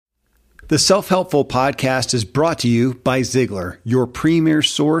The Self-Helpful Podcast is brought to you by Ziglar, your premier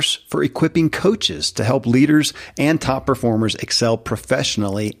source for equipping coaches to help leaders and top performers excel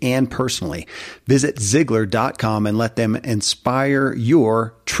professionally and personally. Visit Ziglar.com and let them inspire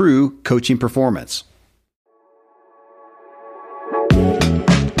your true coaching performance.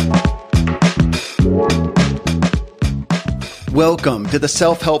 Welcome to the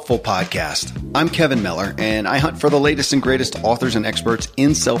Self-Helpful Podcast. I'm Kevin Miller, and I hunt for the latest and greatest authors and experts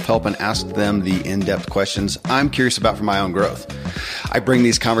in self-help and ask them the in-depth questions I'm curious about for my own growth. I bring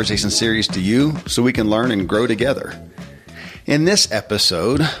these conversation series to you so we can learn and grow together. In this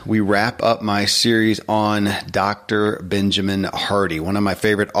episode, we wrap up my series on Dr. Benjamin Hardy, one of my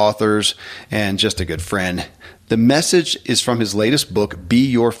favorite authors and just a good friend. The message is from his latest book, Be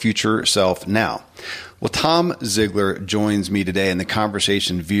Your Future Self Now. Well, Tom Ziglar joins me today, and the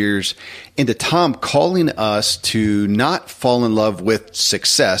conversation veers into Tom calling us to not fall in love with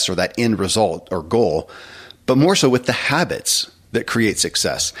success or that end result or goal, but more so with the habits that create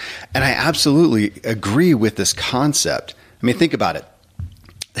success. And I absolutely agree with this concept. I mean, think about it.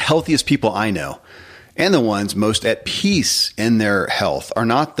 The healthiest people I know, and the ones most at peace in their health, are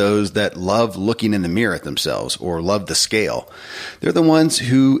not those that love looking in the mirror at themselves or love the scale. They're the ones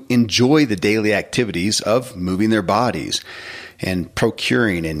who enjoy the daily activities of moving their bodies and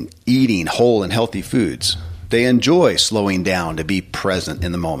procuring and eating whole and healthy foods. They enjoy slowing down to be present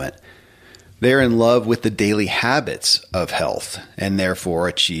in the moment. They're in love with the daily habits of health and therefore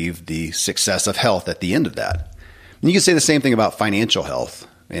achieve the success of health at the end of that. And you can say the same thing about financial health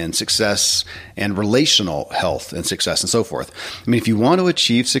and success and relational health and success and so forth. I mean, if you want to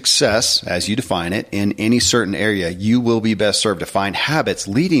achieve success, as you define it, in any certain area, you will be best served to find habits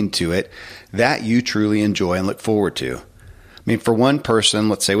leading to it that you truly enjoy and look forward to. I mean, for one person,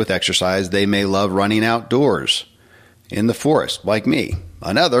 let's say with exercise, they may love running outdoors in the forest, like me.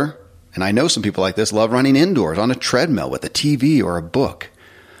 Another, and I know some people like this, love running indoors on a treadmill with a TV or a book.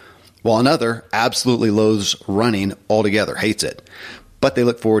 While another absolutely loathes running altogether, hates it. But they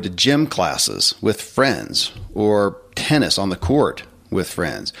look forward to gym classes with friends or tennis on the court with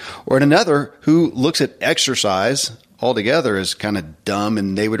friends. Or another who looks at exercise altogether as kind of dumb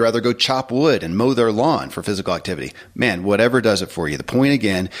and they would rather go chop wood and mow their lawn for physical activity. Man, whatever does it for you. The point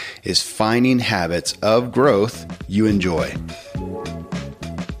again is finding habits of growth you enjoy.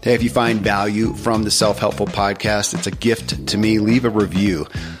 Hey, if you find value from the Self-Helpful Podcast, it's a gift to me. Leave a review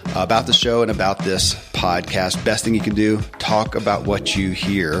about the show and about this podcast. Best thing you can do, talk about what you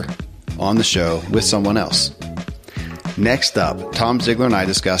hear on the show with someone else. Next up, Tom Ziglar and I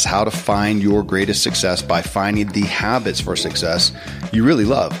discuss how to find your greatest success by finding the habits for success you really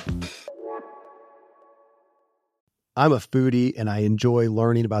love. I'm a foodie and I enjoy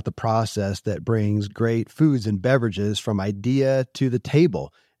learning about the process that brings great foods and beverages from idea to the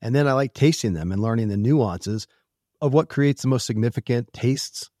table. And then I like tasting them and learning the nuances of what creates the most significant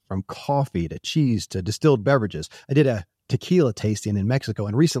tastes, from coffee to cheese to distilled beverages. I did a tequila tasting in Mexico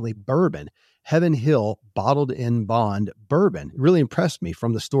and recently bourbon. Heaven Hill bottled in bond bourbon really impressed me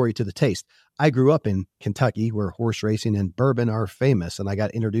from the story to the taste. I grew up in Kentucky where horse racing and bourbon are famous, and I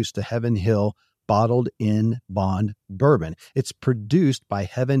got introduced to Heaven Hill bottled in bond bourbon. It's produced by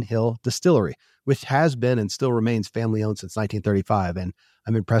Heaven Hill Distillery, which has been and still remains family owned since 1935. And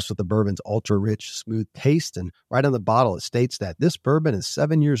I'm impressed with the bourbon's ultra rich, smooth taste. And right on the bottle, it states that this bourbon is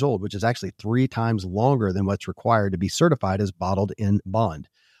 7 years old, which is actually 3 times longer than what's required to be certified as bottled in bond.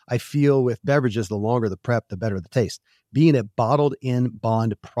 I feel with beverages, the longer the prep, the better the taste. Being a bottled in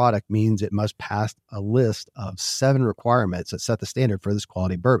bond product means it must pass a list of 7 requirements that set the standard for this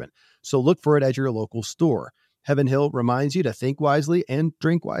quality bourbon. So look for it at your local store. Heaven Hill reminds you to think wisely and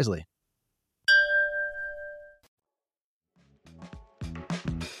drink wisely.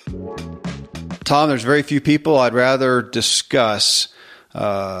 Tom, there's very few people I'd rather discuss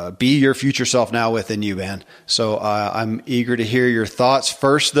Be Your Future Self Now with than you, man. So I'm eager to hear your thoughts.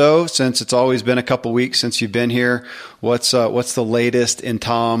 First, though, since it's always been a couple weeks since you've been here, what's the latest in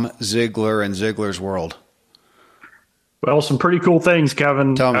Tom Ziglar and Ziglar's world? Well, some pretty cool things,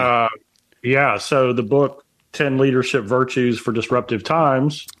 Kevin. Tell me. Yeah, so the book, 10 Leadership Virtues for Disruptive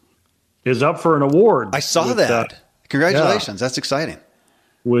Times, is up for an award. I saw that. Congratulations. Yeah. That's exciting.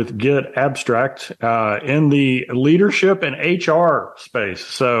 With Get Abstract in the leadership and HR space.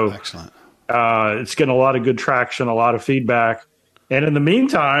 So excellent. It's getting a lot of good traction, a lot of feedback. And in the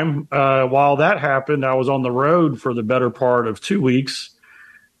meantime, while that happened, I was on the road for the better part of 2 weeks,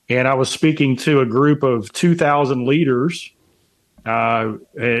 and I was speaking to a group of 2,000 leaders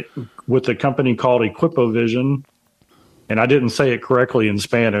with a company called Equipovision. And I didn't say it correctly in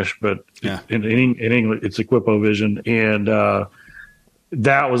Spanish, but in English, it's Equipovision. And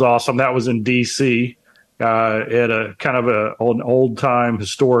that was awesome. That was in DC, at a kind of an old time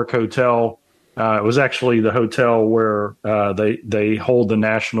historic hotel. It was actually the hotel where they hold the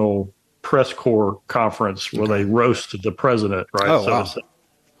National Press Corps conference where they roast the president, right? Oh, so wow. it's the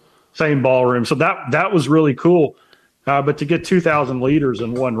same ballroom. So that was really cool. But to get 2,000 leaders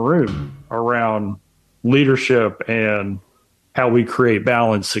in one room around leadership and how we create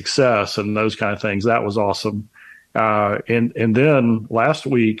balanced success and those kind of things, that was awesome. And then last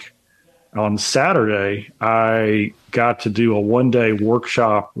week on Saturday, I got to do a 1-day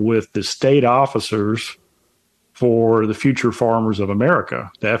workshop with the state officers for the Future Farmers of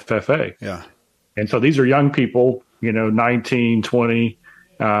America, the FFA. Yeah. And so these are young people, 19, 20,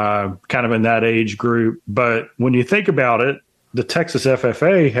 kind of in that age group. But when you think about it, the Texas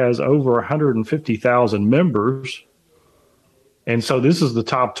FFA has over 150,000 members. And so this is the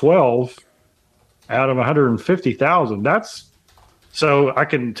top 12 out of 150,000. So I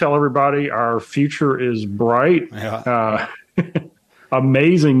can tell everybody our future is bright. Yeah.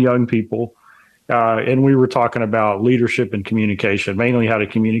 Amazing young people. And we were talking about leadership and communication, mainly how to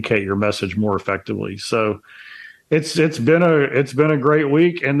communicate your message more effectively. So it's been a great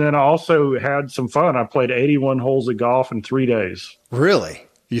week. And then I also had some fun. I played 81 holes of golf in 3 days. Really?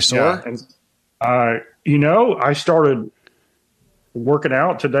 You sore? Yeah. And, I started working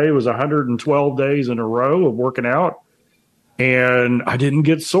out. Today was 112 days in a row of working out, and I didn't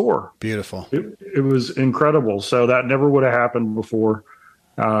get sore. Beautiful. It was incredible. So that never would have happened before.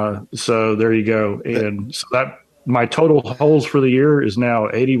 So there you go. And so that my total holes for the year is now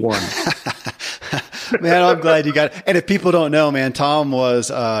 81. Man, I'm glad you got it. And if people don't know, man, Tom was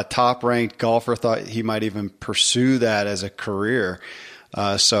a top ranked golfer, thought he might even pursue that as a career.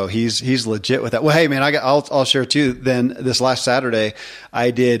 So he's legit with that. Well, hey man, I'll share too. Then this last Saturday,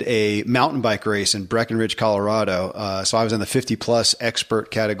 I did a mountain bike race in Breckenridge, Colorado. So I was in the 50 plus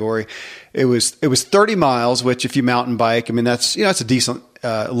expert category. It was 30 miles, which if you mountain bike, I mean, that's a decent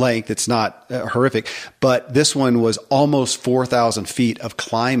length. It's not horrific, but this one was almost 4,000 feet of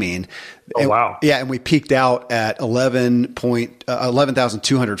climbing. Oh, wow. Yeah. And we peaked out at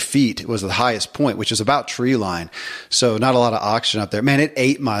 11,200 feet was the highest point, which is about tree line. So not a lot of oxygen up there, man. It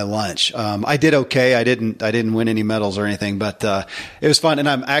ate my lunch. I did okay. I didn't win any medals or anything, but, it was fun. And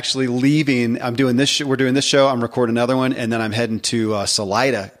I'm actually leaving. I'm doing this. We're doing this show. I'm recording another one. And then I'm heading to,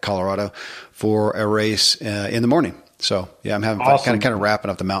 Salida, Colorado for a race, in the morning. So yeah, I'm having awesome. kind of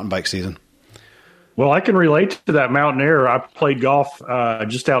wrapping up the mountain bike season. Well, I can relate to that mountaineer. I played golf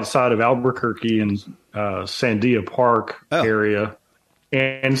just outside of Albuquerque in Sandia Park area.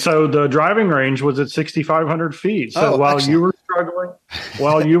 And so the driving range was at 6,500 feet. So while excellent.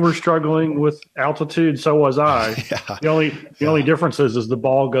 you were struggling with altitude, so was I. Yeah. The only difference is the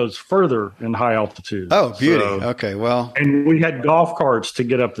ball goes further in high altitude. Oh, beauty. So, okay. Well, and we had golf carts to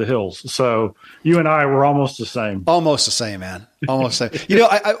get up the hills. So you and I were almost the same. Almost the same, man. Almost the same.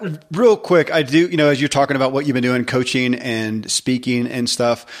 I real quick, I do, as you're talking about what you've been doing, coaching and speaking and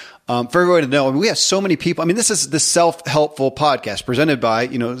stuff, for everyone to know, I mean, we have so many people. I mean, this is the self-helpful podcast presented by,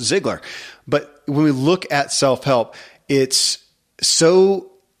 Ziglar. But when we look at self-help, it's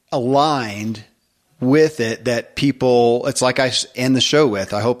so aligned with it that people, it's like I end the show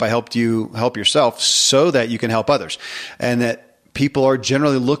with, I hope I helped you help yourself so that you can help others. And that people are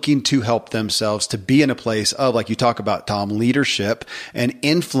generally looking to help themselves to be in a place of, like you talk about, Tom, leadership and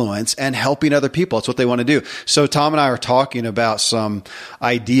influence and helping other people. It's what they want to do. So Tom and I are talking about some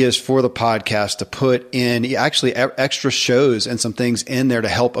ideas for the podcast to put in actually extra shows and some things in there to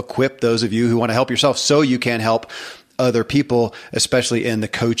help equip those of you who want to help yourself so you can help other people, especially in the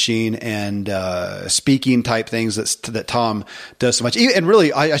coaching and speaking type things that Tom does so much. And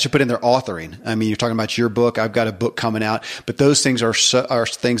really, I should put in their authoring. I mean, you're talking about your book. I've got a book coming out, but those things are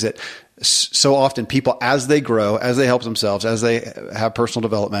things that so often people, as they grow, as they help themselves, as they have personal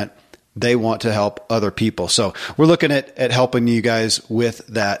development, they want to help other people. So we're looking at helping you guys with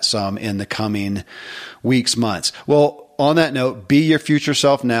that some in the coming weeks, months. Well, on that note, be your future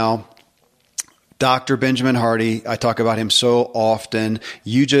self now. Dr. Benjamin Hardy, I talk about him so often.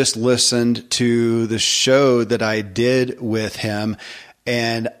 You just listened to the show that I did with him.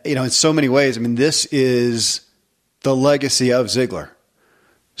 And, in so many ways, I mean, this is the legacy of Ziglar.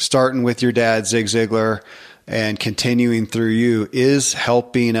 Starting with your dad, Zig Ziglar, and continuing through you is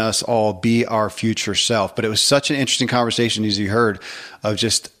helping us all be our future self. But it was such an interesting conversation, as you heard, of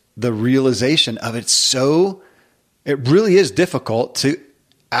just the realization of it. It really is difficult to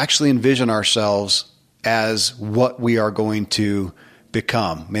actually envision ourselves as what we are going to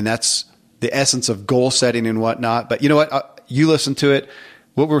become. I mean, that's the essence of goal setting and whatnot. But you know what? You listen to it.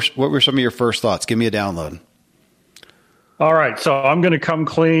 What were some of your first thoughts? Give me a download. All right. So I'm going to come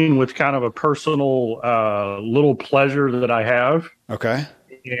clean with kind of a personal little pleasure that I have. Okay.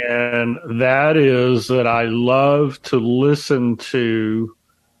 And that is that I love to listen to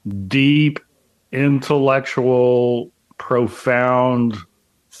deep, intellectual, profound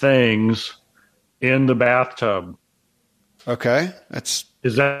things in the bathtub. Okay.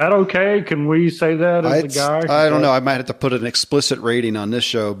 Is that okay? Can we say that as a guy? I don't know. I might have to put an explicit rating on this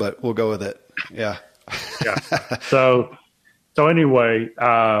show, but we'll go with it. Yeah. Yeah. So anyway,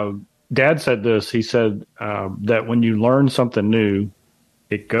 Dad said this. He said that when you learn something new,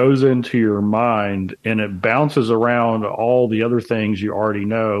 it goes into your mind and it bounces around all the other things you already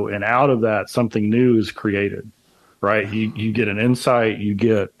know. And out of that, something new is created, right? You get an insight, you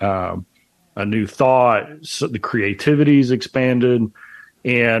get a new thought, so the creativity is expanded,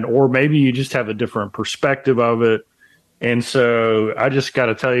 or maybe you just have a different perspective of it. And so I just got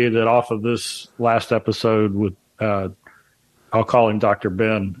to tell you that off of this last episode with, I'll call him Dr.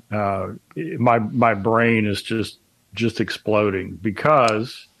 Ben, my brain is just exploding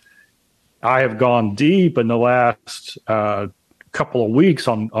because I have gone deep in the last couple of weeks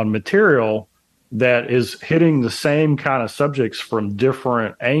on material that is hitting the same kind of subjects from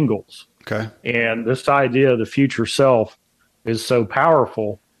different angles. Okay. And this idea of the future self is so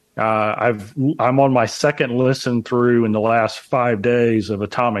powerful. I'm on my second listen through in the last 5 days of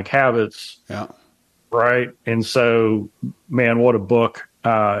Atomic Habits. Yeah. Right. And so, man, what a book.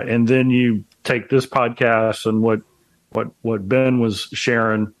 And then you take this podcast and what Ben was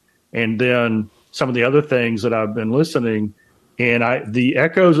sharing, and then some of the other things that I've been listening, and the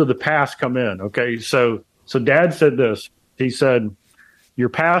echoes of the past come in. Okay. So Dad said this. He said, your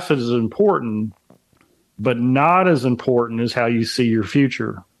past is important, but not as important as how you see your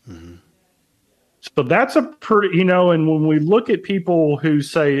future. Mm-hmm. So that's a pretty, and when we look at people who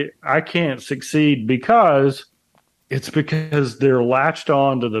say, I can't succeed because they're latched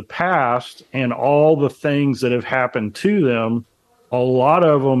on to the past and all the things that have happened to them, a lot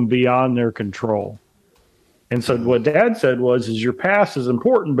of them beyond their control. And so what Dad said is your past is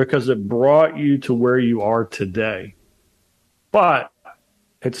important because it brought you to where you are today. But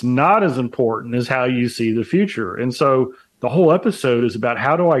it's not as important as how you see the future. And so the whole episode is about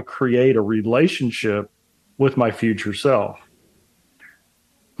how do I create a relationship with my future self?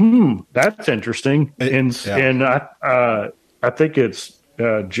 That's interesting. And I think it's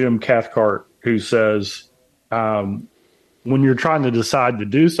Jim Cathcart who says, when you're trying to decide to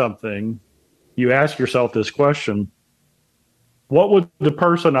do something, you ask yourself this question: what would the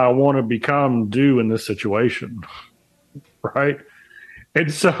person I want to become do in this situation? Right?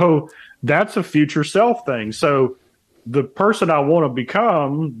 And so that's a future self thing. So the person I want to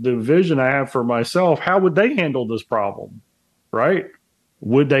become, the vision I have for myself, how would they handle this problem? Right?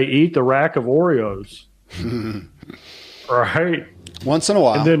 Would they eat the rack of Oreos? Right? Once in a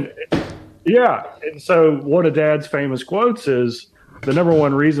while. And then, yeah. And so one of Dad's famous quotes is the number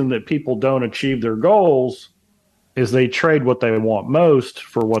one reason that people don't achieve their goals is they trade what they want most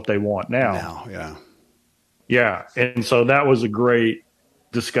for what they want now. Yeah. Yeah. And so that was a great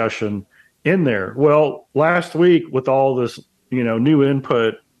discussion in there. Well, last week with all this, new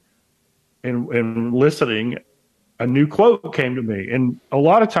input and listening, a new quote came to me. And a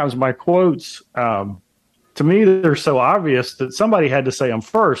lot of times my quotes, to me, they're so obvious that somebody had to say them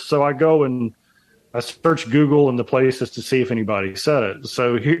first. So I go and I search Google and the places to see if anybody said it.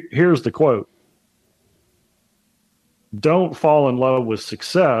 So here's the quote. Don't fall in love with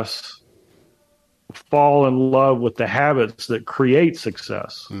success. Fall in love with the habits that create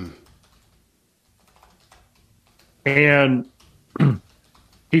success. And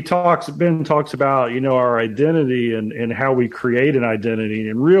Ben talks about, our identity and how we create an identity.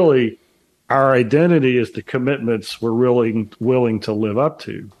 And really, our identity is the commitments we're really willing to live up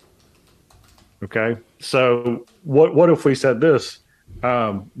to. Okay. So what if we said this?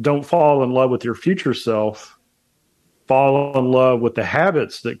 Don't fall in love with your future self. Fall in love with the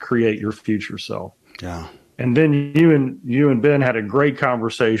habits that create your future self. Yeah. And then you and Ben had a great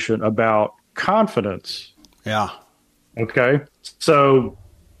conversation about confidence. Yeah. Okay. So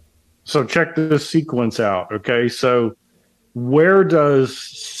check this sequence out. Okay. So where does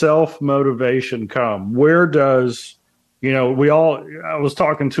self-motivation come? Where does, I was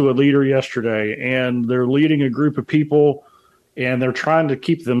talking to a leader yesterday and they're leading a group of people and they're trying to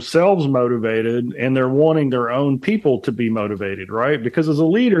keep themselves motivated and they're wanting their own people to be motivated, right? Because as a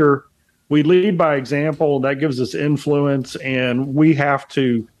leader, we lead by example. That gives us influence, and we have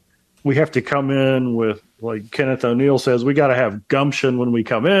to come in with, like Kenneth O'Neill says, we got to have gumption when we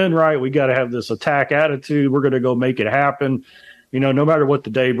come in, right? We got to have this attack attitude. We're going to go make it happen. No matter what the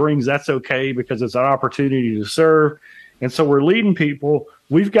day brings, that's okay because it's an opportunity to serve. And so we're leading people.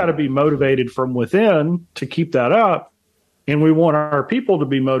 We've got to be motivated from within to keep that up. And we want our people to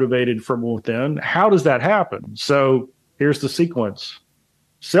be motivated from within. How does that happen? So here's the sequence.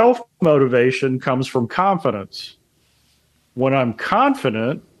 Self-motivation comes from confidence. When I'm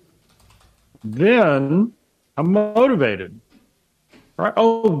confident, then I'm motivated. Right?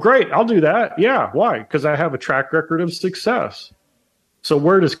 Oh, great. I'll do that. Yeah. Why? Because I have a track record of success. So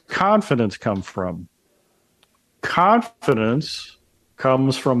where does confidence come from? Confidence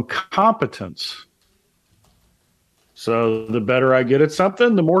comes from competence. So the better I get at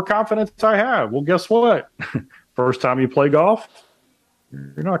something, the more confidence I have. Well, guess what? First time you play golf,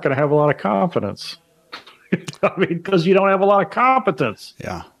 you're not going to have a lot of confidence. I mean, because you don't have a lot of competence.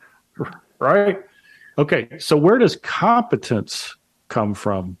 Yeah. Right? Okay. So where does competence come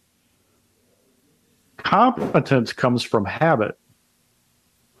from? Competence comes from habit.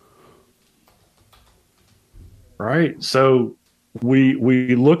 Right? So we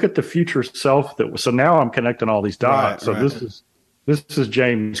look at the future self so now I'm connecting all these dots. Right, so this is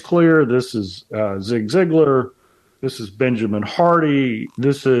James Clear, this is Zig Ziglar, this is Benjamin Hardy,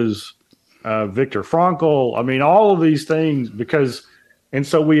 this is Viktor Frankl. I mean, all of these things and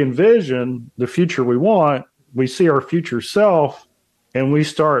so we envision the future we want, we see our future self, and we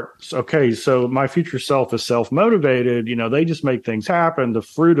start, okay, so my future self is self-motivated. They just make things happen. The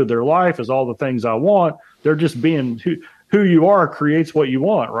fruit of their life is all the things I want. They're just being who you are creates what you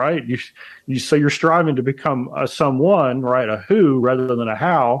want, right? So you're striving to become a someone, right? A who rather than a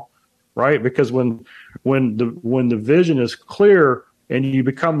how, right? Because when the vision is clear and you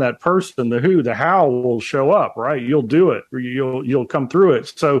become that person, the who, the how will show up, right? You'll do it. You'll come through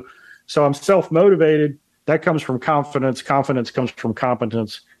it. So I'm self-motivated. That comes from confidence. Confidence comes from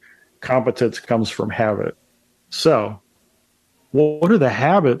competence. Competence comes from habit. So what are the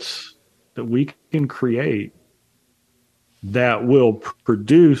habits that we can create that will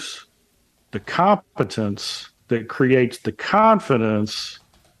produce the competence that creates the confidence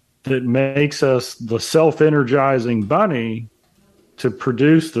that makes us the self-energizing bunny to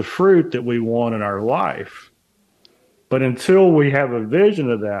produce the fruit that we want in our life? But until we have a vision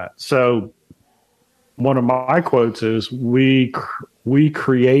of that, so one of my quotes is, we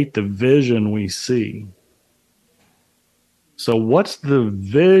create the vision we see. So what's the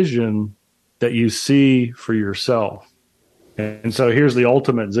vision that you see for yourself? And so here's the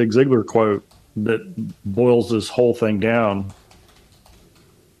ultimate Zig Ziglar quote that boils this whole thing down.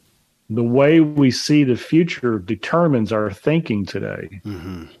 The way we see the future determines our thinking today.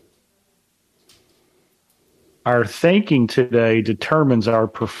 Mm-hmm. Our thinking today determines our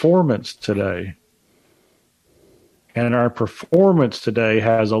performance today. And our performance today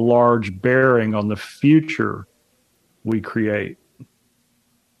has a large bearing on the future we create.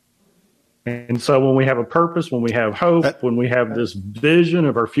 And so when we have a purpose, when we have hope, when we have this vision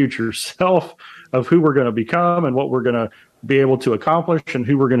of our future self, of who we're going to become and what we're going to be able to accomplish and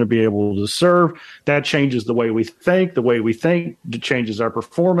who we're going to be able to serve, that changes the way we think. The way we think changes our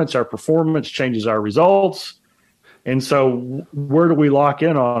performance. Our performance changes our results. And so where do we lock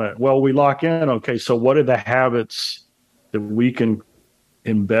in on it? Well, we lock in, okay, so what are the habits that we can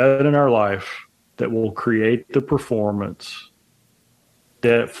embed in our life that will create the performance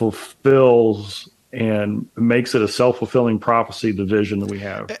that fulfills and makes it a self-fulfilling prophecy, the vision that we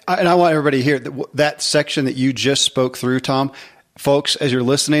have? And I want everybody to hear that section that you just spoke through, Tom. Folks, as you're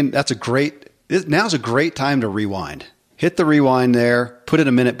listening, now's a great time to rewind. Hit the rewind there, put it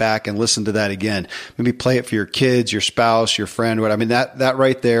a minute back and listen to that again. Maybe play it for your kids, your spouse, your friend. I mean, that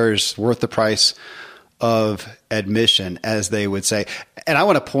right there is worth the price of admission, as they would say. And I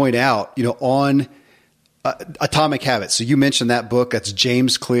want to point out, on Atomic Habits. So you mentioned that book. That's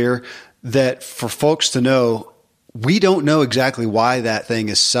James Clear. That for folks to know, we don't know exactly why that thing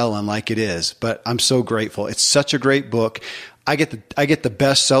is selling like it is, but I'm so grateful. It's such a great book. I get the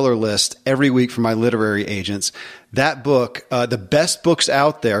bestseller list every week from my literary agents. That book, the best books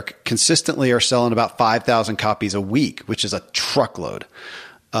out there consistently are selling about 5,000 copies a week, which is a truckload.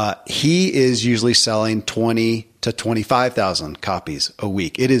 He is usually selling 20 to 25,000 copies a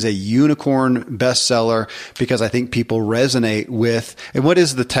week. It is a unicorn bestseller because I think people resonate with, and what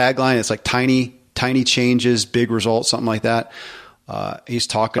is the tagline? It's like tiny changes, big results, something like that. He's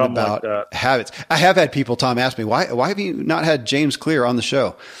talking Something about like habits. I have had people, Tom, ask me, why have you not had James Clear on the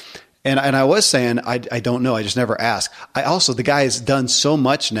show? And I was saying, I don't know. I just never ask. The guy has done so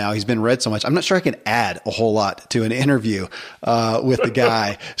much now. He's been read so much. I'm not sure I can add a whole lot to an interview, with the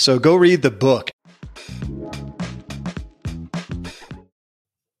guy. So go read the book.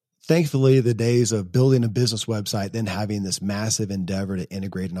 Thankfully, the days of building a business website, then having this massive endeavor to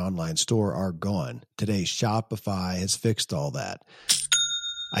integrate an online store are gone. Today, Shopify has fixed all that.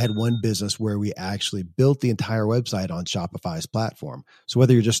 I had one business where we actually built the entire website on Shopify's platform. So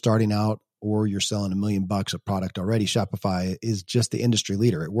whether you're just starting out or you're selling $1 million of product already, Shopify is just the industry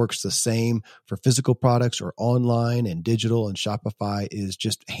leader. It works the same for physical products or online and digital, and Shopify is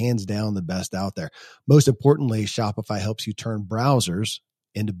just hands down the best out there. Most importantly, Shopify helps you turn browsers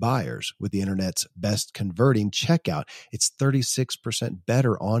into buyers with the internet's best converting checkout. It's 36%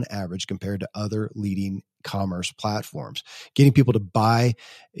 better on average compared to other leading commerce platforms. Getting people to buy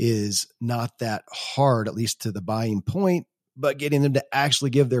is not that hard, at least to the buying point, but getting them to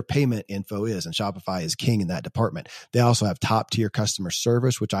actually give their payment info is, and Shopify is king in that department. They also have top tier customer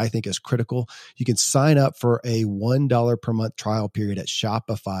service, which I think is critical. You can sign up for a $1 per month trial period at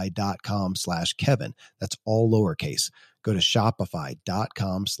shopify.com/Kevin. That's all lowercase. Go to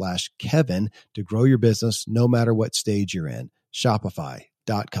shopify.com/Kevin to grow your business no matter what stage you're in.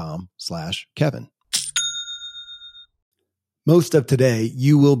 Shopify.com/Kevin. Most of today,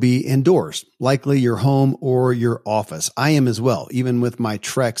 you will be indoors, likely your home or your office. I am as well. Even with my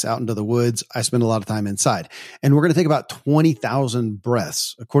treks out into the woods, I spend a lot of time inside. And we're going to take about 20,000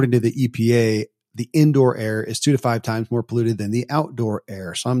 breaths. According to the EPA, the indoor air is 2 to 5 times more polluted than the outdoor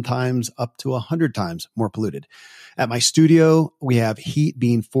air, sometimes up to 100 times more polluted. At my studio, we have heat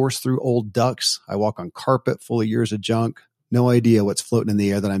being forced through old ducts. I walk on carpet full of years of junk. No idea what's floating in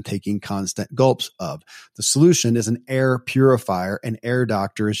the air that I'm taking constant gulps of. The solution is an air purifier, and Air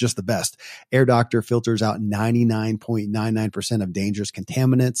Doctor is just the best. Air Doctor filters out 99.99% of dangerous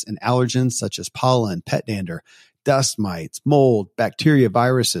contaminants and allergens such as pollen, pet dander, dust mites, mold, bacteria,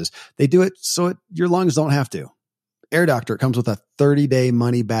 viruses. They do it so your lungs don't have to. Air Doctor comes with a 30-day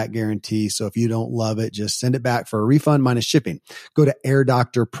money-back guarantee, so if you don't love it, just send it back for a refund minus shipping. Go to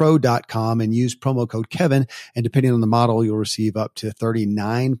airdoctorpro.com and use promo code Kevin, and depending on the model, you'll receive up to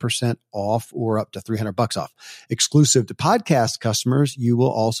 39% off or up to $300 off. Exclusive to podcast customers, you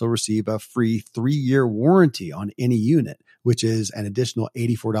will also receive a free 3-year warranty on any unit, which is an additional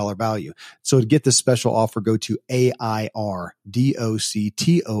 $84 value. So to get this special offer, go to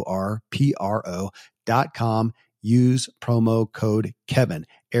airdoctorpro.com. Use promo code Kevin.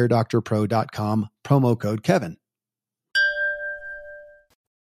 airdoctorpro.com, promo code Kevin.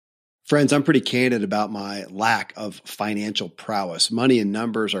 Friends, I'm pretty candid about my lack of financial prowess. Money and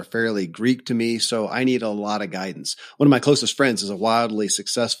numbers are fairly Greek to me, so I need a lot of guidance. One of my closest friends is a wildly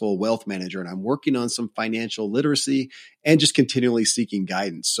successful wealth manager, and I'm working on some financial literacy and just continually seeking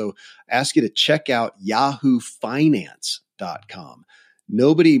guidance. So I ask you to check out yahoofinance.com.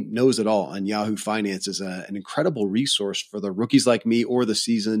 Nobody knows it all, and Yahoo Finance is an incredible resource for the rookies like me or the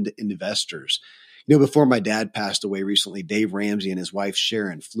seasoned investors. You know, before my dad passed away recently, Dave Ramsey and his wife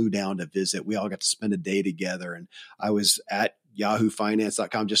Sharon flew down to visit. We all got to spend a day together, and I was at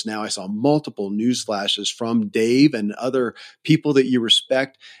yahoofinance.com just now. I saw multiple news flashes from Dave and other people that you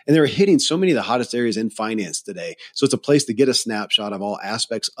respect, and they're hitting so many of the hottest areas in finance today. So it's a place to get a snapshot of all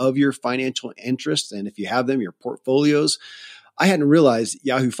aspects of your financial interests, and if you have them, your portfolios. I hadn't realized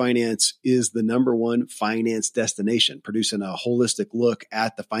Yahoo Finance is the #1 finance destination, producing a holistic look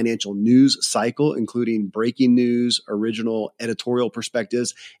at the financial news cycle, including breaking news, original editorial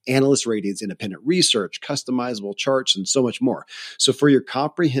perspectives, analyst ratings, independent research, customizable charts, and so much more. So for your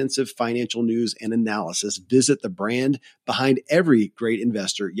comprehensive financial news and analysis, visit the brand behind every great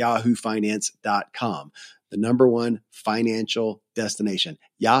investor, yahoofinance.com, the #1 financial destination,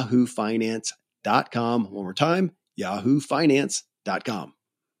 yahoofinance.com. One more time, yahoofinance.com.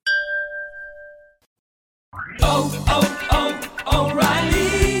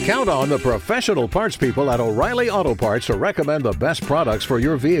 O'Reilly. Count on the professional parts people at O'Reilly Auto Parts to recommend the best products for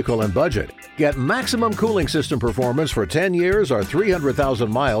your vehicle and budget. Get maximum cooling system performance for 10 years or 300,000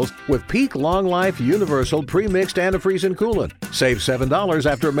 miles with Peak Long Life Universal Pre-Mixed Antifreeze and Coolant. Save $7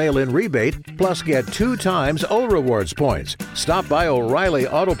 after mail-in rebate, plus get 2 times O-Rewards points. Stop by O'Reilly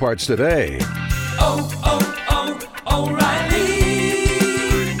Auto Parts today. O'Reilly.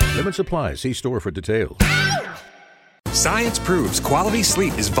 Limit supply. See store for details. Science proves quality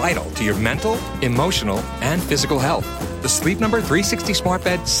sleep is vital to your mental, emotional, and physical health. The Sleep Number 360 smart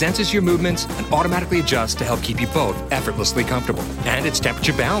bed senses your movements and automatically adjusts to help keep you both effortlessly comfortable. And it's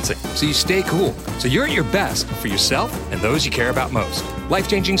temperature balancing, so you stay cool. So you're at your best for yourself and those you care about most.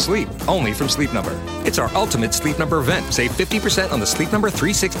 Life-changing sleep, only from Sleep Number. It's our ultimate Sleep Number event. Save 50% on the Sleep Number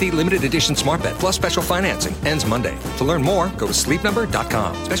 360 limited edition smart bed, plus special financing. Ends Monday. To learn more, go to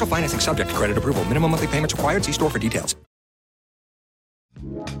sleepnumber.com. Special financing subject to credit approval. Minimum monthly payments required. See store for details.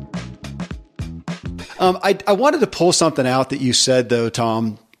 I wanted to pull something out that you said, though,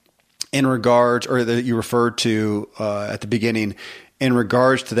 Tom, in regards, or that you referred to at the beginning, in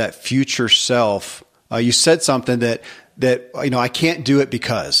regards to that future self. You said something that I can't do it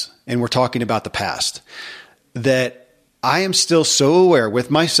because, and we're talking about the past, that I am still so aware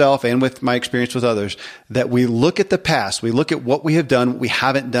with myself and with my experience with others that we look at the past, we look at what we have done, what we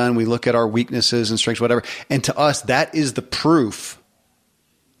haven't done, we look at our weaknesses and strengths, whatever. And to us, that is the proof.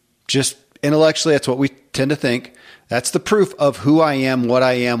 Just intellectually, that's what we tend to think. That's the proof of who I am, what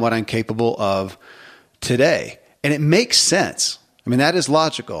I'm capable of today. And it makes sense. I mean, that is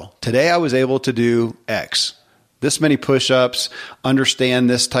logical. Today I was able to do X. This many push-ups, understand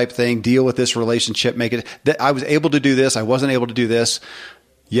this type thing, deal with this relationship, make it that I was able to do this. I wasn't able to do this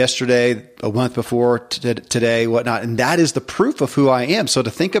yesterday, a month before, today, whatnot. And that is the proof of who I am. So to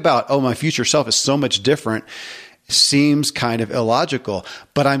think about, my future self is so much different seems kind of illogical,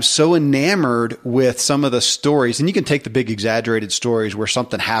 but I'm so enamored with some of the stories, and you can take the big exaggerated stories where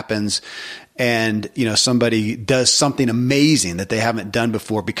something happens and, somebody does something amazing that they haven't done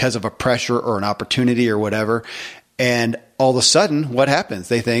before because of a pressure or an opportunity or whatever. And all of a sudden, what happens?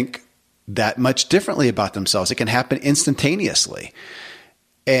 They think that much differently about themselves. It can happen instantaneously.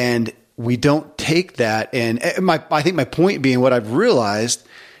 And we don't take that. And I think my point being, what I've realized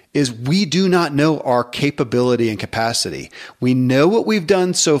is we do not know our capability and capacity. We know what we've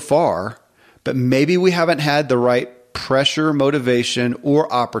done so far, but maybe we haven't had the right pressure, motivation,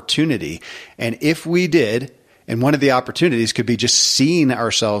 or opportunity. And if we did, and one of the opportunities could be just seeing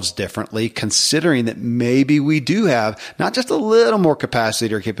ourselves differently, considering that maybe we do have not just a little more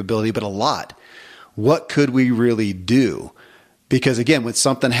capacity or capability, but a lot. What could we really do? Because again, when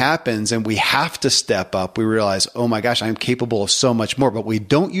something happens and we have to step up, we realize, oh my gosh, I'm capable of so much more. But we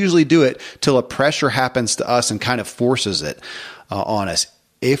don't usually do it till a pressure happens to us and kind of forces it on us.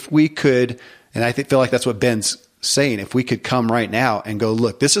 If we could, and I feel like that's what Ben's saying, if we could come right now and go,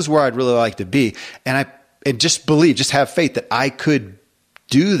 look, this is where I'd really like to be. And just believe, just have faith that I could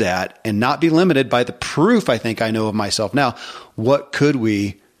do that and not be limited by the proof I think I know of myself now. What could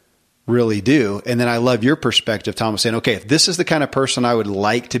we really do? And then I love your perspective, Tom, saying, okay, if this is the kind of person I would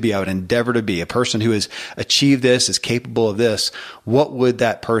like to be, I would endeavor to be, a person who has achieved this, is capable of this, what would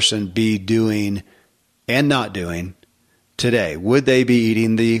that person be doing and not doing today? Would they be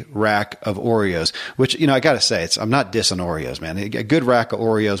eating the rack of Oreos? Which, I got to say, I'm not dissing Oreos, man. A good rack of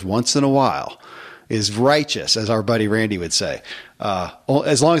Oreos once in a while is righteous, as our buddy Randy would say.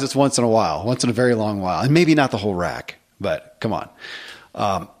 As long as it's once in a while, once in a very long while, and maybe not the whole rack, but come on.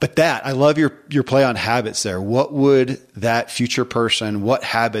 But I love your play on habits there. What would that future person, what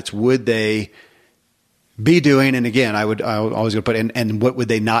habits would they be doing? And again, I always go put in, and what would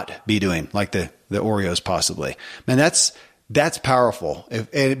they not be doing? Like the Oreos possibly. Man, that's powerful.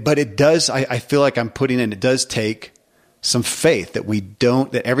 But it does, I feel like I'm putting in, it does take some faith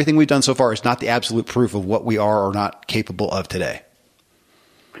that everything we've done so far is not the absolute proof of what we are or not capable of today.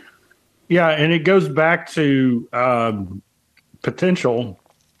 Yeah. And it goes back to, potential.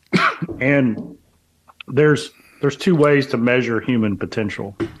 And there's two ways to measure human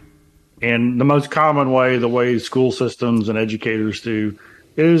potential. And the most common way, the way school systems and educators do,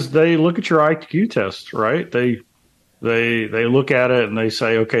 is they look at your IQ test, right? They look at it and they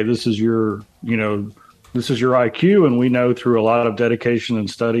say, okay, this is your IQ. And we know through a lot of dedication and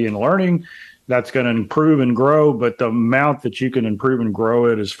study and learning, that's going to improve and grow. But the amount that you can improve and grow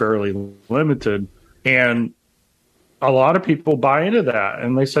it is fairly limited. And a lot of people buy into that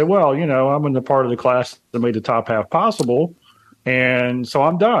and they say, well, I'm in the part of the class that made the top half possible, and so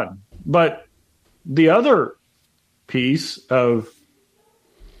I'm done. But the other piece of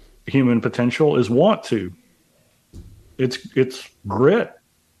human potential is want to. It's grit.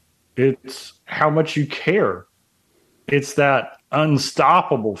 It's how much you care. It's that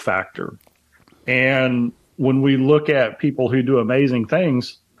unstoppable factor. And when we look at people who do amazing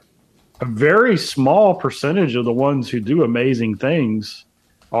things, a very small percentage of the ones who do amazing things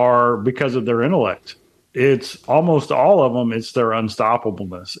are because of their intellect. It's almost all of them. It's their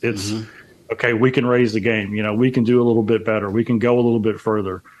unstoppableness. It's okay. We can raise the game. We can do a little bit better. We can go a little bit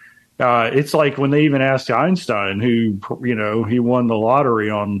further. It's like when they even asked Einstein, who, he won the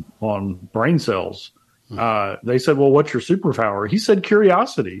lottery on brain cells. They said, well, what's your superpower? He said,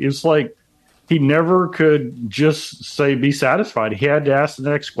 curiosity. It's like, he never could just say, be satisfied. He had to ask the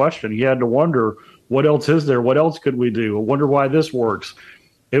next question. He had to wonder, what else is there? What else could we do? I wonder why this works.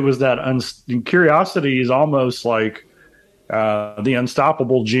 It was that curiosity is almost like the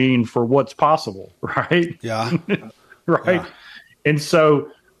unstoppable gene for what's possible, right? Yeah. Right. Yeah. And so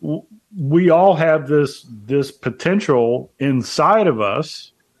we all have this potential inside of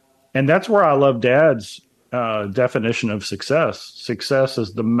us. And that's where I love Dad's definition of success. Success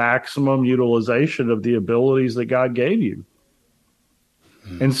is the maximum utilization of the abilities that God gave you.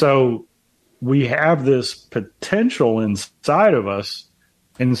 And so we have this potential inside of us.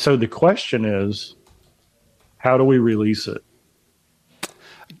 And so the question is, how do we release it?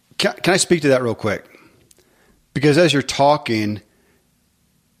 Can I speak to that real quick? Because as you're talking,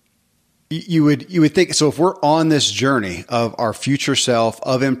 you would think, so if we're on this journey of our future self,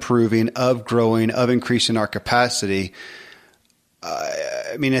 of improving, of growing, of increasing our capacity,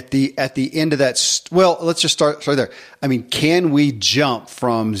 I mean, at the end of that, well, let's just start there. I mean, can we jump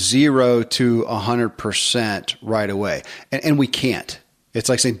from 0 to 100% right away? And we can't. It's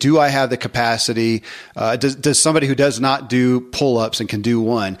like saying, do I have the capacity? Does somebody who does not do pull-ups and can do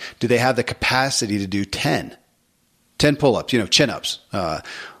 1, do they have the capacity to do 10? 10 pull-ups, chin-ups,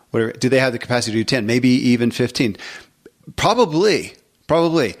 whatever. Do they have the capacity to do 10? Maybe even 15? Probably.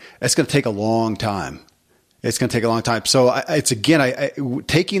 It's going to take a long time. So it's again,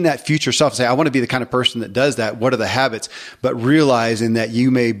 taking that future self and say, I want to be the kind of person that does that. What are the habits? But realizing that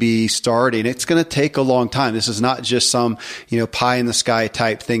you may be starting, it's going to take a long time. This is not just some, pie in the sky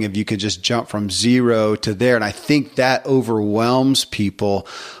type thing if you could just jump from 0 to there. And I think that overwhelms people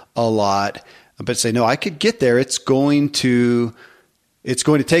a lot, but say, no, I could get there. It's going to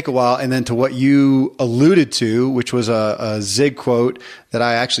take a while. And then to what you alluded to, which was a Zig quote that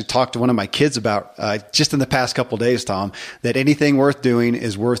I actually talked to one of my kids about just in the past couple of days, Tom, that anything worth doing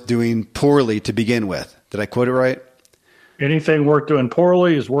is worth doing poorly to begin with. Did I quote it right? Anything worth doing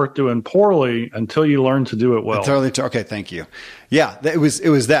poorly is worth doing poorly until you learn to do it well. Okay, thank you. Yeah, it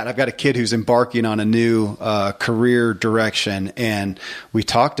was that. I've got a kid who's embarking on a new career direction, and we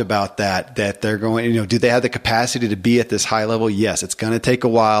talked about that they're going, do they have the capacity to be at this high level? Yes, it's going to take a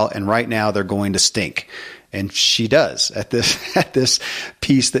while, and right now they're going to stink. And she does at this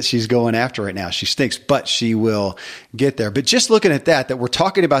piece that she's going after right now. She stinks, but she will get there. But just looking at that we're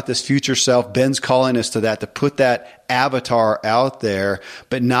talking about this future self, Ben's calling us to that, to put that avatar out there,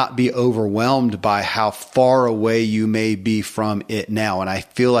 but not be overwhelmed by how far away you may be from it now. And I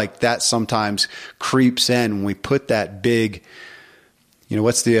feel like that sometimes creeps in when we put that big,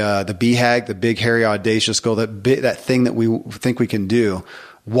 what's the BHAG, the big, hairy, audacious goal, that thing that we think we can do,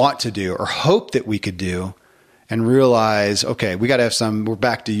 want to do, or hope that we could do. And realize, okay, we got to have we're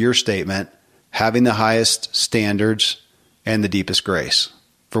back to your statement, having the highest standards and the deepest grace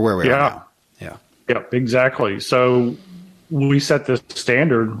for where we are now. Yeah, exactly. So we set the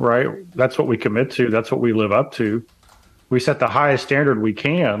standard, right? That's what we commit to. That's what we live up to. We set the highest standard we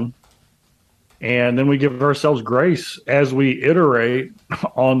can. And then we give ourselves grace as we iterate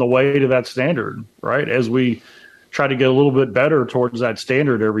on the way to that standard, right? As we try to get a little bit better towards that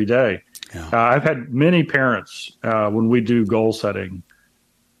standard every day. Yeah. I've had many parents when we do goal setting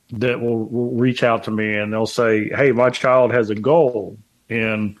that will reach out to me and they'll say, hey, my child has a goal.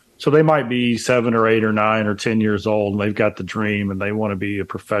 And so they might be 7 or 8 or 9 or 10 years old and they've got the dream and they want to be a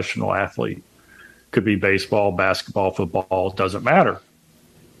professional athlete. Could be baseball, basketball, football, it doesn't matter.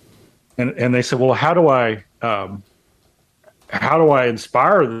 And they said, well, how do I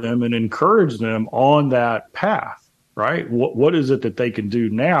inspire them and encourage them on that path? Right? What is it that they can do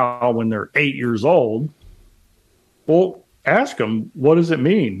now when they're 8 years old? Well, ask them, what does it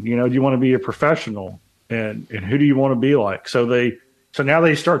mean? Do you want to be a professional? And who do you want to be like? So now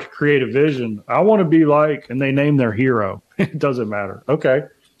they start to create a vision. I want to be like, and they name their hero. It doesn't matter. Okay.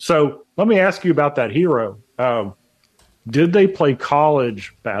 So let me ask you about that hero. Did they play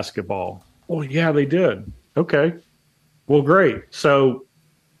college basketball? Well, yeah, they did. Okay. Well, great. So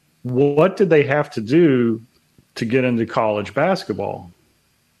what did they have to do to get into college basketball?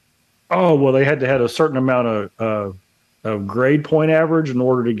 Oh, well, they had to have a certain amount of grade point average in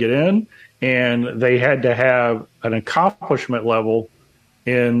order to get in, and they had to have an accomplishment level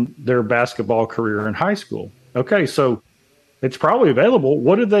in their basketball career in high school. Okay, so it's probably available.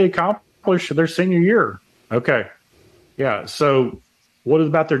 What did they accomplish their senior year? Okay, yeah, so what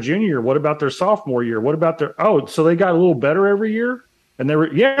about their junior year? What about their sophomore year? What about so they got a little better every year? And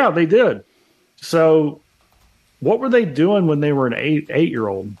they did. So what were they doing when they were an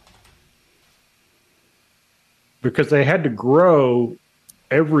eight-year-old? Because they had to grow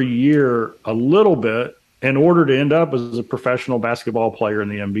every year a little bit in order to end up as a professional basketball player in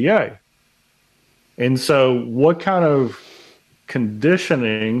the NBA. And so what kind of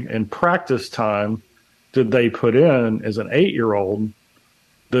conditioning and practice time did they put in as an 8-year-old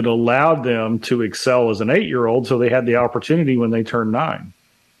that allowed them to excel as an 8-year-old so they had the opportunity when they turned 9?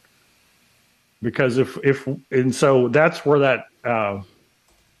 Because so that's where that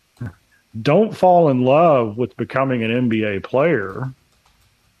don't fall in love with becoming an NBA player.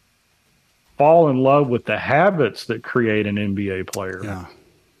 fall in love with the habits that create an NBA player. Yeah.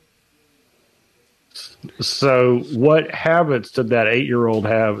 So what habits did that 8-year-old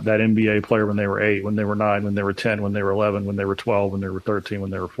have, that NBA player, when they were 8, when they were 9, when they were 10, when they were 11, when they were 12, when they were 13, when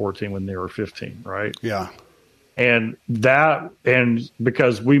they were 14, when they were 15, right? Yeah. And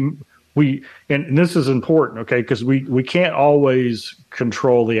because we and this is important, okay, because we can't always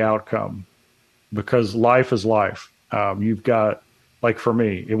control the outcome, because life is life. You've got, like for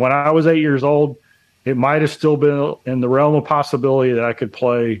me, when I was 8 years old, it might have still been in the realm of possibility that I could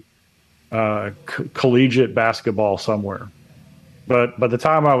play collegiate basketball somewhere. But by the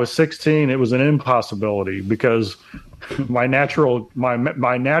time I was 16, it was an impossibility, because my natural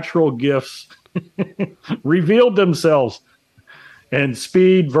gifts revealed themselves. And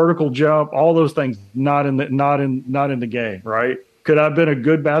speed, vertical jump, all those things not in the game, right? Could I have been a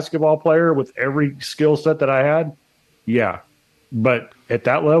good basketball player with every skill set that I had? Yeah. But at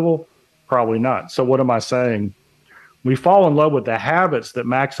that level, probably not. So what am I saying? We fall in love with the habits that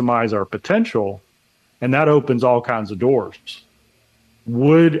maximize our potential, and that opens all kinds of doors.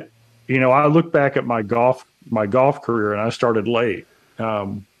 I look back at my golf career, and I started late.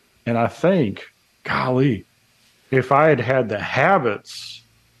 And I think, golly, if I had had the habits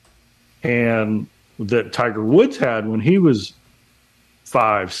and that Tiger Woods had when he was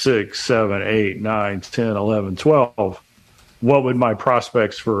 5, 6, 7, 8, 9, 10, 11, 12, what would my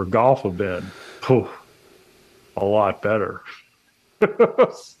prospects for golf have been? A lot better.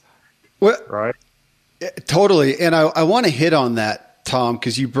 Well, right? Totally. And I want to hit on that, Tom,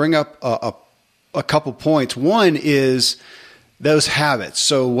 because you bring up a couple points. One is those habits.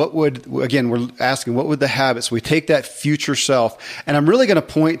 So we're asking, what would the habits? We take that future self, and I'm really going to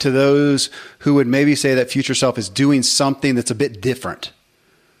point to those who would maybe say that future self is doing something that's a bit different.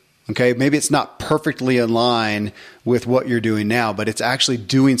 Okay. Maybe it's not perfectly in line with what you're doing now, but it's actually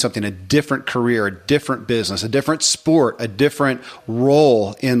doing something, a different career, a different business, a different sport, a different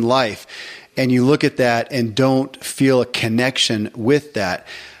role in life. And you look at that and don't feel a connection with that.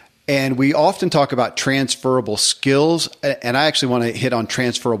 And we often talk about transferable skills, and I actually want to hit on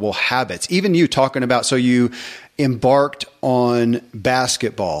transferable habits. Even you talking about, so you embarked on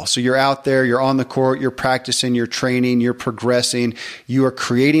basketball. So you're out there, you're on the court, you're practicing, you're training, you're progressing, you are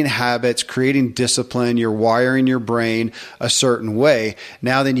creating habits, creating discipline, you're wiring your brain a certain way.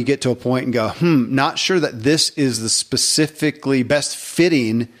 Now then you get to a point and go, not sure that this is the specifically best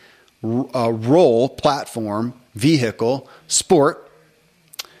fitting role, platform, vehicle, sport.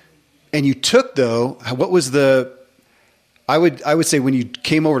 And you took, though, what was I would say when you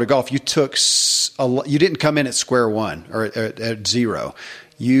came over to golf, you didn't come in at square one or at zero.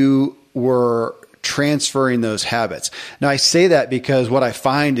 You were transferring those habits. Now, I say that because what I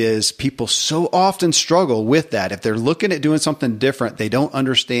find is people so often struggle with that. If they're looking at doing something different, they don't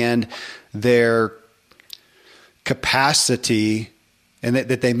understand their capacity and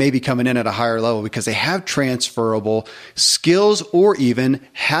that they may be coming in at a higher level because they have transferable skills or even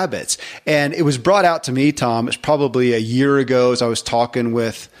habits. And it was brought out to me, Tom, it's probably a year ago as I was talking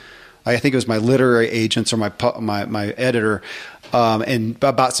with, I think it was my literary agents or my editor, and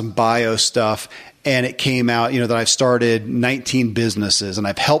about some bio stuff. And it came out, that I've started 19 businesses and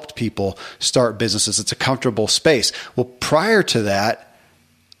I've helped people start businesses. It's a comfortable space. Well, prior to that,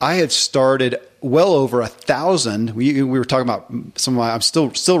 I had started well over 1,000. We were talking about I'm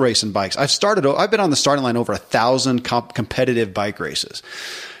still racing bikes. I've been on the starting line over 1,000 competitive bike races.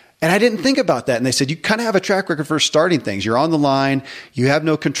 And I didn't think about that. And they said, you kind of have a track record for starting things. You're on the line. You have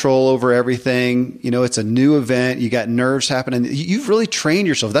no control over everything. It's a new event. You got nerves happening. You've really trained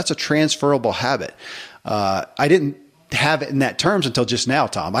yourself. That's a transferable habit. I didn't have it in that terms until just now,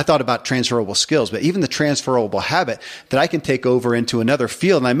 Tom. I thought about transferable skills, but even the transferable habit that I can take over into another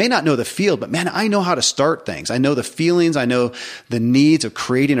field. And I may not know the field, but man, I know how to start things. I know the feelings. I know the needs of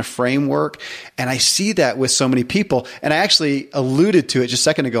creating a framework. And I see that with so many people. And I actually alluded to it just a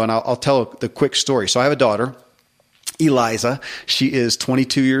second ago, and I'll tell the quick story. So I have a daughter, Eliza. She is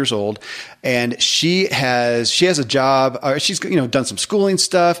 22 years old, and she has a job. She's done some schooling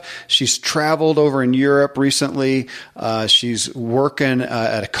stuff. She's traveled over in Europe recently. She's working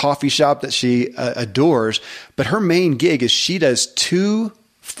at a coffee shop that she adores. But her main gig is she does 2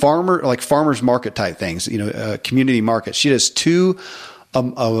 farmers market type things. Community markets. She does 2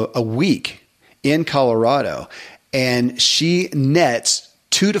 a week in Colorado, and she nets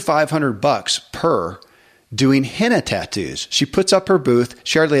 $200 to $500 per doing henna tattoos. She puts up her booth.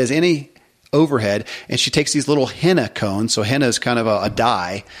 She hardly has any overhead, and she takes these little henna cones. So henna is kind of a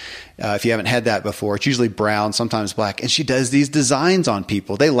dye. If you haven't had that before, it's usually brown, sometimes black. And she does these designs on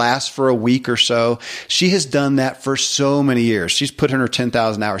people. They last for a week or so. She has done that for so many years. She's put in her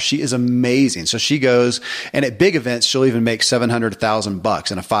 10,000 hours. She is amazing. So she goes, and at big events, she'll even make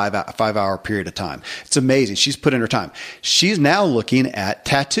 $700,000 in a 5-hour period of time. It's amazing. She's put in her time. She's now looking at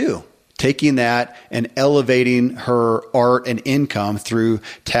tattoo, taking that and elevating her art and income through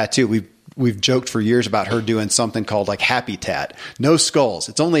tattoo. We've joked for years about her doing something called like happy tat. No skulls.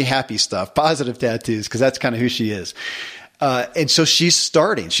 It's only happy stuff, positive tattoos, because that's kind of who she is. And so she's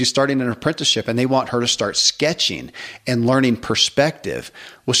starting an apprenticeship, and they want her to start sketching and learning perspective.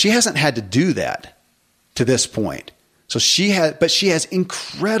 Well, she hasn't had to do that to this point. So she has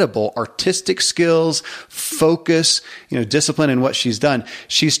incredible artistic skills, focus, discipline in what she's done.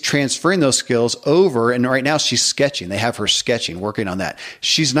 She's transferring those skills over, and right now she's sketching. They have her sketching, working on that.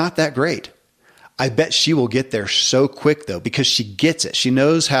 She's not that great. I bet she will get there so quick though, because she gets it. She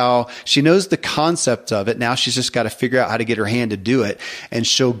knows the concept of it. Now she's just got to figure out how to get her hand to do it, and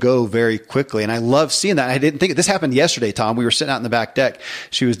she'll go very quickly. And I love seeing that. I didn't think this happened yesterday, Tom. We were sitting out in the back deck.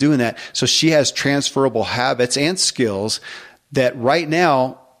 She was doing that. So she has transferable habits and skills that right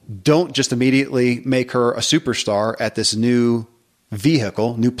now don't just immediately make her a superstar at this new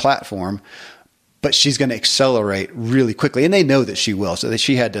vehicle, new platform, but she's going to accelerate really quickly. And they know that she will. So that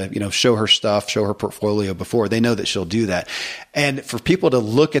she had to, show her stuff, show her portfolio before. They know that she'll do that. And for people to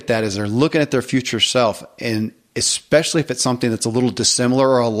look at that as they're looking at their future self, and especially if it's something that's a little dissimilar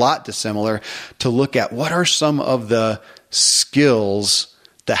or a lot dissimilar, to look at what are some of the skills,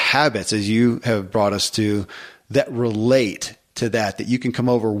 the habits, as you have brought us to, that relate to that you can come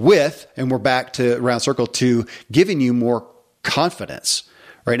over with. And we're back to round circle to giving you more confidence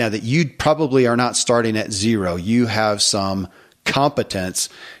right now, that you probably are not starting at zero. You have some competence.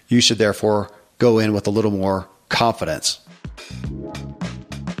 You should therefore go in with a little more confidence.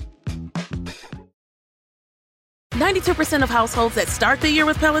 92% of households that start the year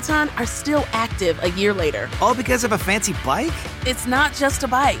with Peloton are still active a year later. All because of a fancy bike? It's not just a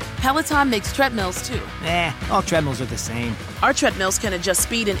bike. Peloton makes treadmills too. All treadmills are the same. Our treadmills can adjust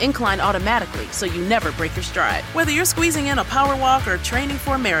speed and incline automatically, so you never break your stride. Whether you're squeezing in a power walk or training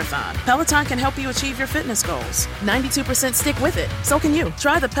for a marathon, Peloton can help you achieve your fitness goals. 92% stick with it. So can you.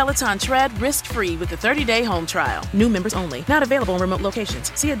 Try the Peloton Tread risk-free with a 30-day home trial. New members only. Not available in remote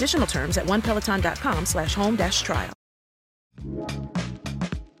locations. See additional terms at onepeloton.com/home-trial.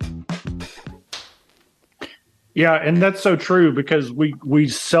 Yeah, and that's so true, because we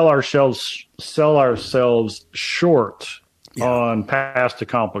sell ourselves short on past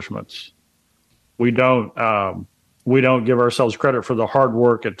accomplishments. We don't give ourselves credit for the hard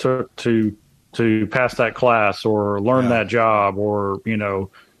work it took to pass that class or learn that job, or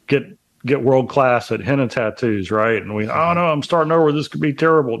get world class at henna tattoos, right? And oh no, I'm starting over. This could be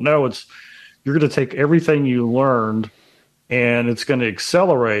terrible. No, you're going to take everything you learned, and it's going to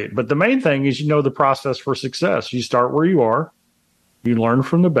accelerate. But the main thing is, the process for success. You start where you are, you learn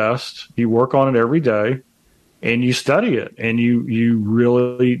from the best, you work on it every day, and you study it, and you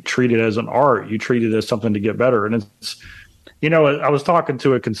really treat it as an art. You treat it as something to get better. And it's, I was talking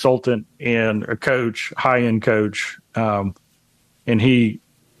to a consultant and a coach, high-end coach, and he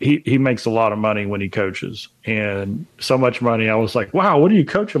makes a lot of money when he coaches, and so much money. I was like, wow, what do you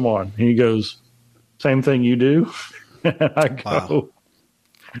coach him on? And he goes, same thing you do. I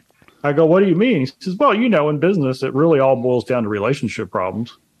go, what do you mean? He says, well, in business, it really all boils down to relationship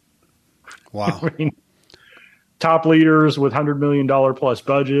problems. Wow. I mean, top leaders with $100 million plus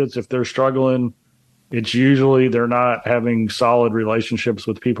budgets, if they're struggling, it's usually they're not having solid relationships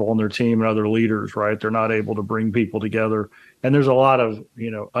with people on their team and other leaders, right? They're not able to bring people together. And there's a lot of,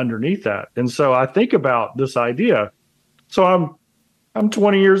 underneath that. And so I think about this idea. So I'm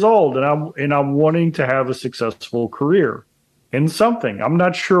 20 years old, and I'm wanting to have a successful career in something. I'm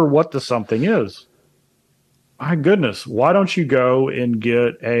not sure what the something is. My goodness, why don't you go and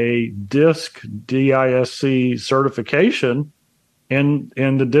get a DISC certification in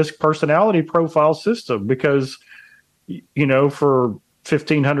the DISC personality profile system? Because, for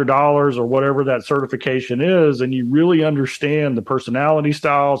 $1,500 or whatever that certification is, and you really understand the personality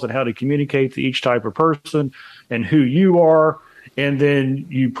styles and how to communicate to each type of person and who you are. And then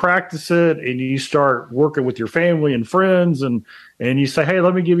you practice it, and you start working with your family and friends, and you say, hey,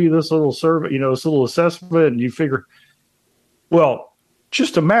 let me give you this little survey, this little assessment. And you figure, well,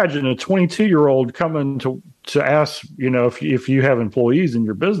 just imagine a 22-year-old coming to ask, if you have employees in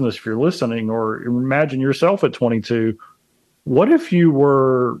your business, if you're listening, or imagine yourself at 22. What if you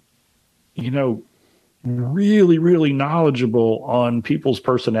were, really, really knowledgeable on people's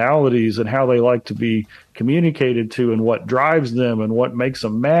personalities and how they like to be communicated to and what drives them and what makes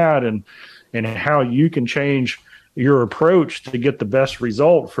them mad, and how you can change your approach to get the best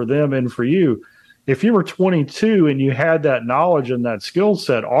result for them and for you. If you were 22 and you had that knowledge and that skill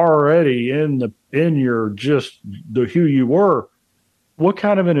set already in your just the who you were, what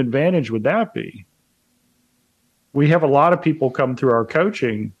kind of an advantage would that be? We have a lot of people come through our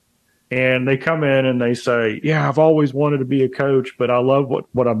coaching, and they come in and they say, yeah, I've always wanted to be a coach, but I love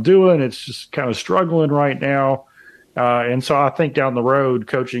what I'm doing. It's just kind of struggling right now. And so I think down the road,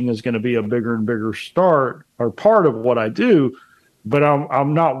 coaching is going to be a bigger and bigger start or part of what I do, but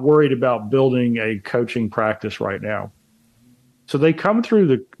I'm not worried about building a coaching practice right now. So they come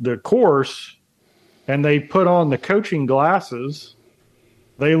through the course and they put on the coaching glasses.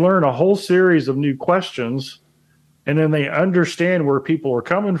 They learn a whole series of new questions, and then they understand where people are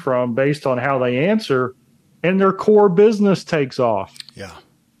coming from based on how they answer, and their core business takes off. Yeah.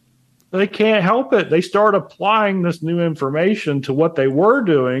 They can't help it. They start applying this new information to what they were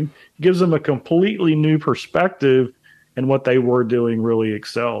doing, gives them a completely new perspective, and what they were doing really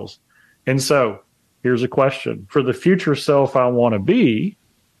excels. And so here's a question. For the future self I want to be,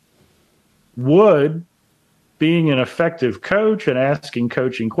 would being an effective coach and asking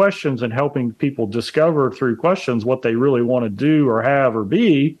coaching questions and helping people discover through questions what they really want to do or have or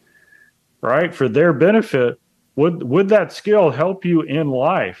be, right, for their benefit, would that skill help you in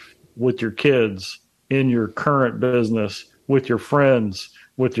life with your kids, in your current business, with your friends,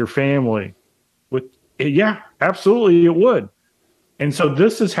 with your family? Yeah, absolutely it would. And so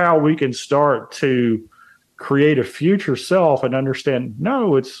this is how we can start to create a future self and understand,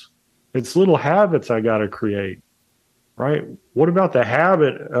 no, it's little habits I got to create, right? What about the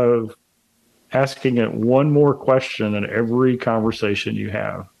habit of asking it one more question in every conversation you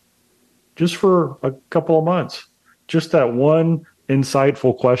have, just for a couple of months, just that one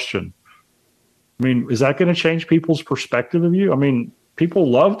insightful question? I mean, is that going to change people's perspective of you? I mean, people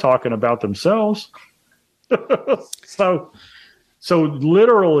love talking about themselves. So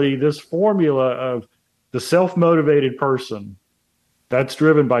literally this formula of the self-motivated person, that's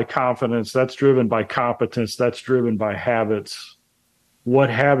driven by confidence, that's driven by competence, that's driven by habits. What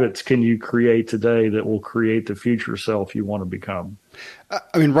habits can you create today that will create the future self you want to become?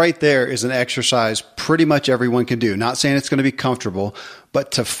 I mean, right there is an exercise pretty much everyone can do. Not saying it's going to be comfortable,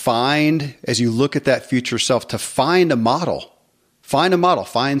 but to find, as you look at that future self, to find a model.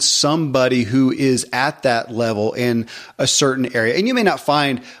 Find somebody who is at that level in a certain area. And you may not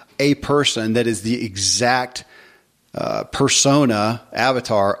find a person that is the exact persona,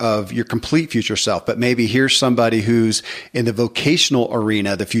 avatar of your complete future self, but maybe here's somebody who's in the vocational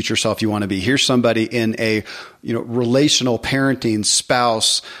arena, the future self you want to be. Here's somebody in a, relational parenting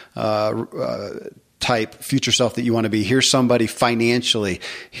spouse, type future self that you want to be. Here's somebody financially.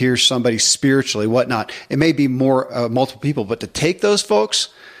 Here's somebody spiritually, whatnot. It may be more multiple people, but to take those folks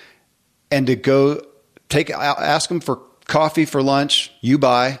and to go ask them for coffee for lunch,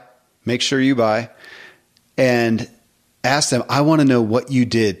 make sure you buy, and ask them, I want to know what you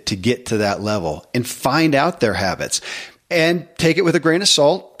did to get to that level, and find out their habits. And take it with a grain of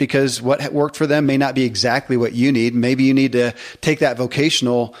salt, because what worked for them may not be exactly what you need. Maybe you need to take that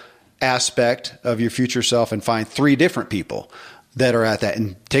vocational aspect of your future self and find 3 different people that are at that,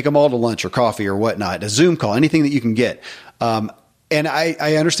 and take them all to lunch or coffee or whatnot, a Zoom call, anything that you can get. And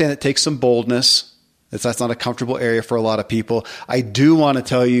I understand it takes some boldness. That's not a comfortable area for a lot of people. I do want to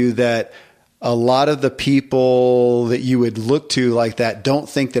tell you that a lot of the people that you would look to like that don't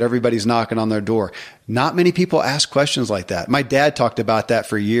think that everybody's knocking on their door. Not many people ask questions like that. My dad talked about that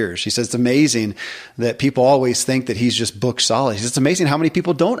for years. He says it's amazing that people always think that he's just book solid. He says it's amazing how many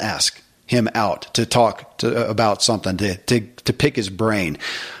people don't ask him out to talk about something, to pick his brain.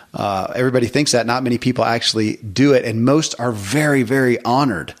 Everybody thinks that. Not many people actually do it, and most are very, very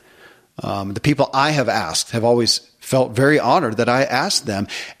honored. The people I have asked have always felt very honored that I asked them.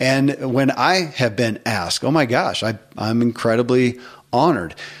 And when I have been asked, oh my gosh, I'm incredibly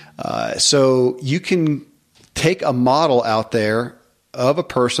honored. So you can take a model out there of a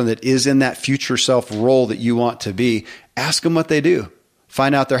person that is in that future self role that you want to be. Ask them what they do.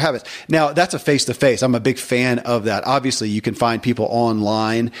 Find out their habits. Now, that's a face-to-face. I'm a big fan of that. Obviously, you can find people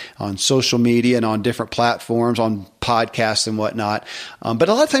online, on social media, and on different platforms, on podcasts and whatnot. But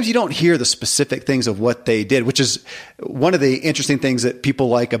a lot of times you don't hear the specific things of what they did, which is one of the interesting things that people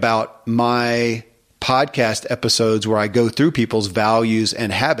like about my podcast episodes where I go through people's values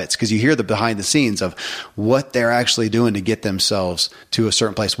and habits, because you hear the behind the scenes of what they're actually doing to get themselves to a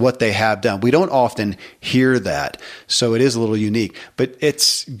certain place, what they have done. We don't often hear that. So it is a little unique, but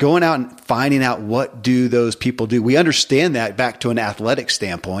it's going out and finding out what do those people do. We understand that back to an athletic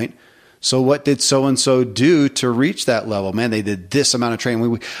standpoint. So what did so-and-so do to reach that level? Man, they did this amount of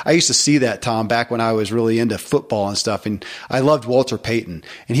training. I used to see that, Tom, back when I was really into football and stuff. And I loved Walter Payton.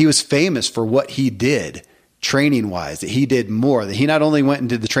 And he was famous for what he did training-wise, that he did more. That he not only went and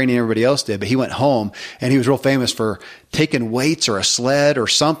did the training everybody else did, but he went home and he was real famous for taking weights or a sled or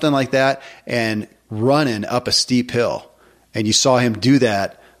something like that and running up a steep hill. And you saw him do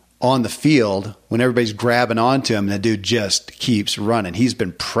that on the field when everybody's grabbing onto him, and the dude just keeps running. He's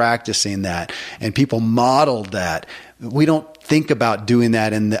been practicing that, and people modeled that. We don't think about doing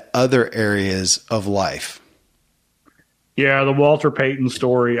that in the other areas of life. Yeah, the Walter Payton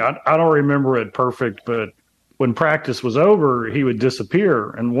story, I don't remember it perfect, but when practice was over, he would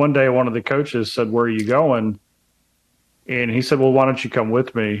disappear. And one day one of the coaches said, "Where are you going?" And he said, "Well, why don't you come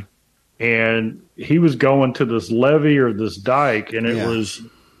with me?" And he was going to this levee or this dike, and it was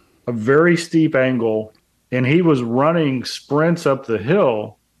a very steep angle, and he was running sprints up the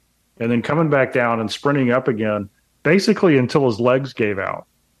hill and then coming back down and sprinting up again, basically until his legs gave out.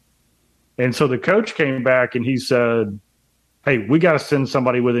 And so the coach came back and he said, "Hey, we got to send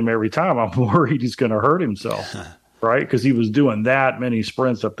somebody with him every time. I'm worried he's going to hurt himself," right? Because he was doing that many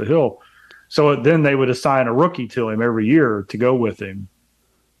sprints up the hill. So then they would assign a rookie to him every year to go with him.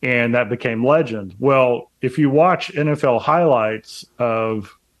 And that became legend. Well, if you watch NFL highlights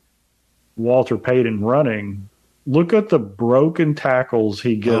of Walter Payton running, look at the broken tackles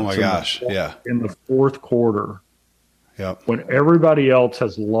he gets. Oh my gosh. In the fourth quarter. Yep. When everybody else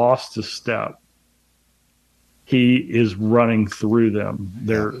has lost a step, he is running through them.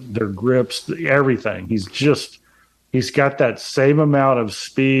 Their grips, everything. He's got that same amount of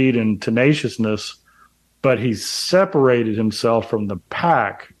speed and tenaciousness, but he's separated himself from the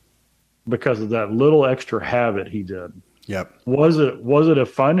pack because of that little extra habit he did. Yep. Was it a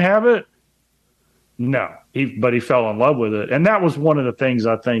fun habit? No, but he fell in love with it. And that was one of the things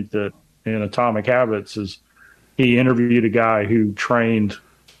I think that in Atomic Habits is he interviewed a guy who trained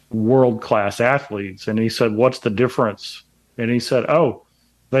world-class athletes. And he said, "What's the difference?" And he said, "Oh,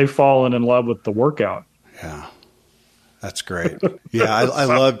 they've fallen in love with the workout." Yeah, that's great. Yeah,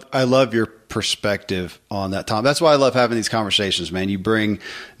 I love your perspective on that, Tom. That's why I love having these conversations, man. You bring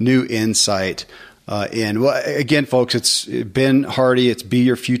new insight in. Well, again, folks, it's Ben Hardy. It's Be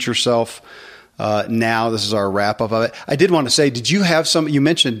Your Future Self. Now this is our wrap up of it. I did want to say, did you have you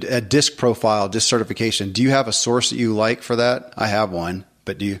mentioned a disc profile, disc certification. Do you have a source that you like for that? I have one,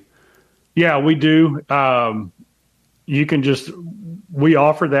 but do you? Yeah, we do. We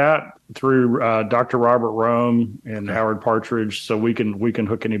offer that through Dr. Robert Rome and Howard Partridge, so we can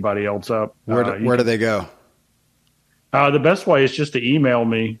hook anybody else up. Where do they go? The best way is just to email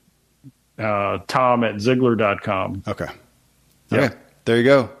me, tom@ziglar.com. Okay. Yeah. Okay. There you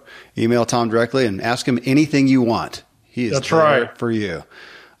go. Email Tom directly and ask him anything you want. He is there for you.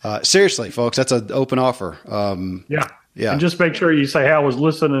 Seriously, folks, that's an open offer. Yeah. And just make sure you say, "Hey, I was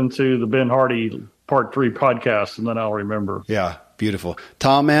listening to the Ben Hardy Part 3 podcast," and then I'll remember. Yeah. Beautiful.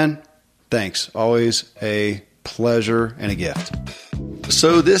 Tom, man, thanks. Always a pleasure and a gift.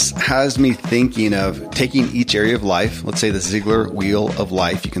 So this has me thinking of taking each area of life, let's say the Ziglar Wheel of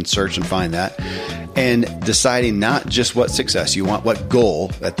Life, you can search and find that, and deciding not just what success you want, what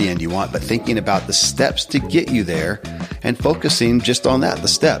goal at the end you want, but thinking about the steps to get you there and focusing just on that, the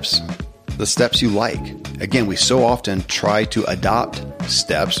steps you like. Again, we so often try to adopt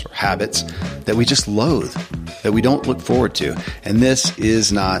steps or habits that we just loathe, that we don't look forward to. And this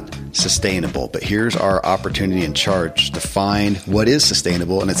is not sustainable. But here's our opportunity and charge to find what is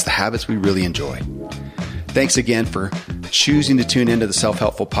sustainable, and it's the habits we really enjoy. Thanks again for choosing to tune into the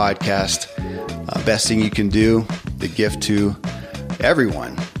Self-Helpful Podcast. Best thing you can do, the gift to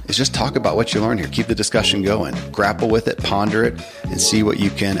everyone, is just talk about what you learn here. Keep the discussion going. Grapple with it, ponder it, and see what you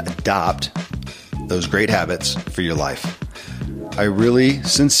can adopt those great habits for your life. I really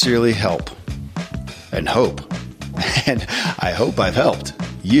sincerely hope, and I hope I've helped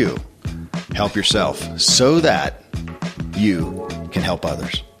you help yourself so that you can help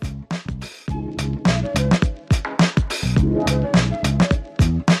others.